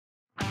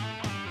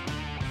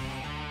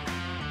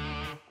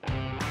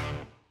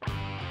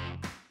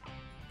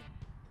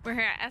We're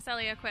here at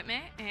SLE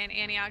Equipment in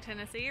Antioch,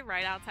 Tennessee,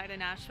 right outside of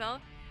Nashville.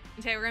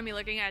 And today we're going to be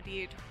looking at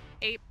the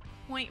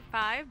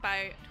 8.5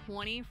 by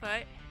 20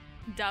 foot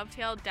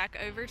Dovetail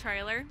Deckover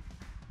trailer.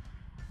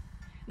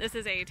 This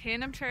is a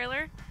tandem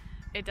trailer.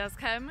 It does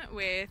come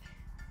with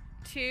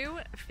two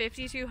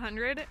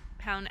 5,200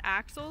 pound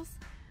axles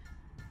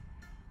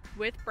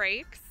with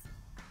brakes.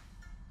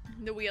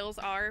 The wheels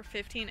are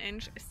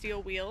 15-inch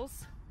steel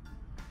wheels.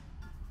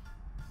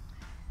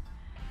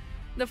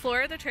 The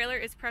floor of the trailer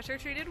is pressure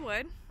treated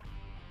wood.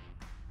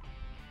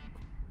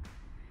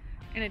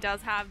 And it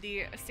does have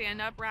the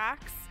stand-up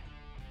racks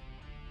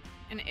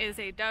and it is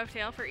a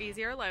dovetail for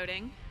easier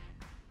loading.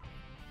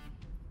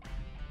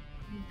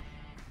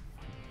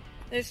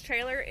 This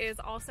trailer is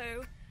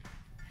also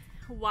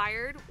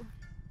wired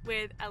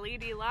with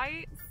LED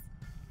lights.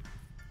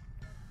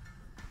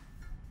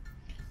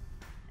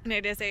 And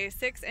it is a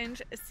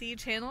 6-inch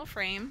C-channel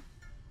frame.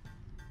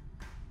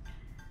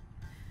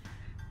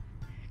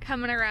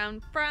 Coming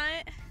around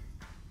front,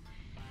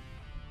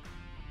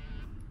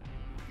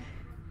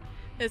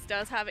 this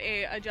does have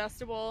a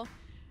adjustable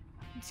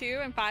 2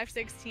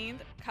 5/16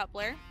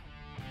 coupler,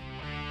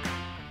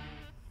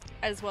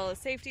 as well as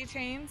safety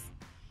chains.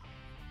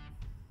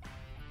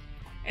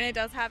 And it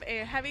does have a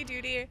heavy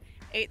duty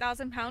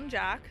 8,000 pound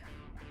jack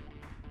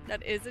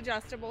that is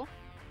adjustable.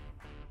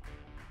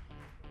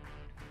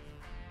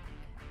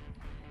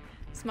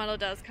 This model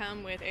does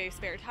come with a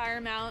spare tire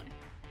mount,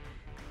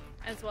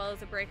 as well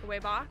as a breakaway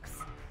box.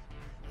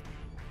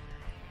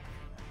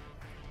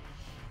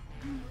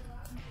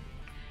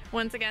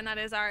 Once again, that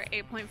is our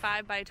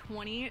 8.5 by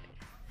 20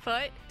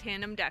 foot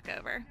tandem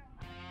deckover.